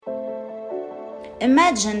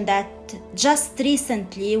Imagine that just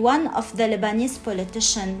recently, one of the Lebanese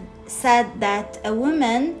politicians said that a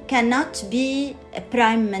woman cannot be a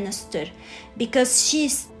prime minister because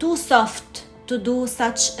she's too soft to do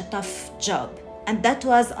such a tough job. And that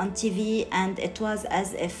was on TV, and it was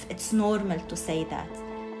as if it's normal to say that.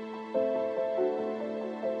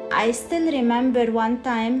 I still remember one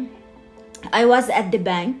time I was at the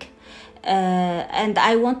bank and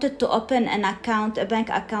I wanted to open a bank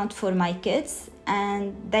account for my kids.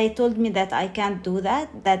 And they told me that I can't do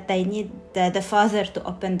that they need the father to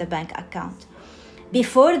open the bank account.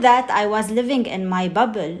 Before that, I was living in my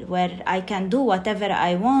bubble where I can do whatever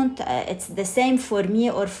I want. It's the same for me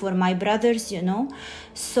or for my brothers,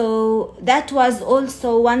 So that was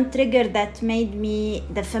also one trigger that made me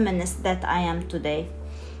the feminist that I am today.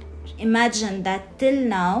 Imagine that till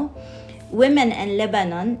now, women in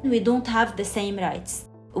Lebanon, we don't have the same rights.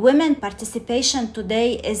 Women participation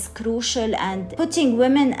today is crucial, and putting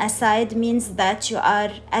women aside means that you are,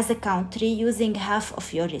 as a country, using half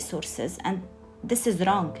of your resources. And this is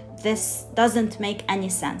wrong. This doesn't make any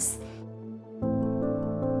sense.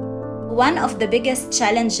 One of the biggest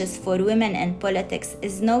challenges for women in politics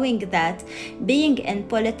is knowing that being in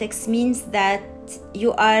politics means that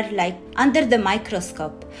you are like under the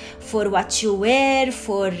microscope for what you wear,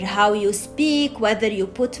 for how you speak, whether you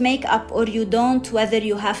put makeup or you don't, whether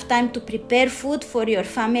you have time to prepare food for your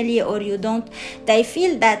family or you don't. They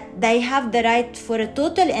feel that they have the right for a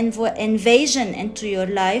total invasion into your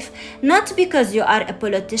life, not because you are a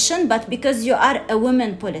politician, but because you are a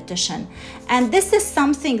woman politician. And this is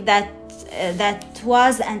something that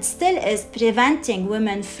was and still is preventing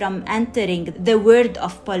women from entering the world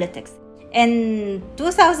of politics. In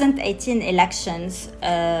 2018 elections,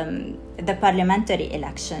 the parliamentary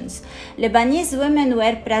elections, Lebanese women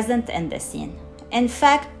were present in the scene. In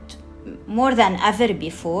fact, more than ever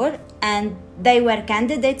before, and they were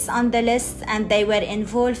candidates on the list, and they were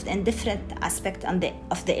involved in different aspects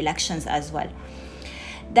of the elections as well.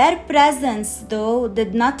 Their presence, though,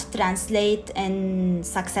 did not translate in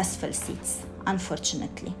successful seats,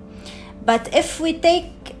 unfortunately. But if we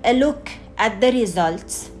take a look at the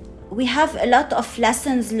results, we have a lot of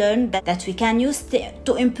lessons learned that we can use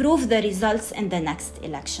to improve the results in the next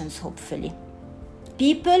elections, hopefully.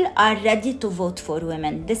 People are ready to vote for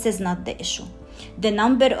women. This is not the issue. The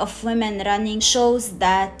number of women running shows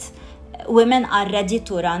that women are ready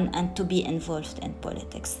to run and to be involved in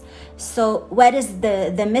politics. So where is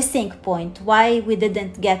the missing point? Why we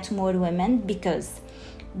didn't get more women? Because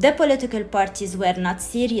the political parties were not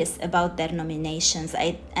serious about their nominations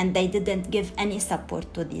and they didn't give any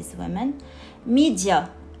support to these women. Media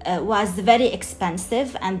was very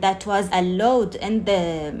expensive, and that was allowed in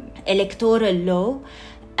the electoral law.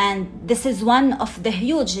 And this is one of the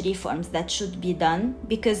huge reforms that should be done,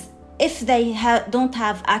 because if they don't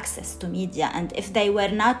have access to media and if they were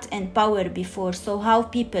not in power before, so how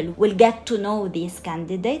people will get to know these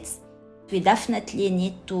candidates? We definitely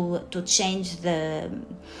need to change the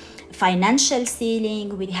financial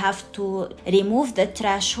ceiling. We have to remove the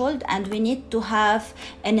threshold, and we need to have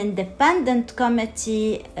an independent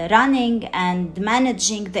committee running and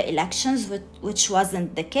managing the elections, which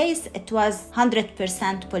wasn't the case. It was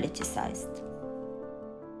 100% politicized.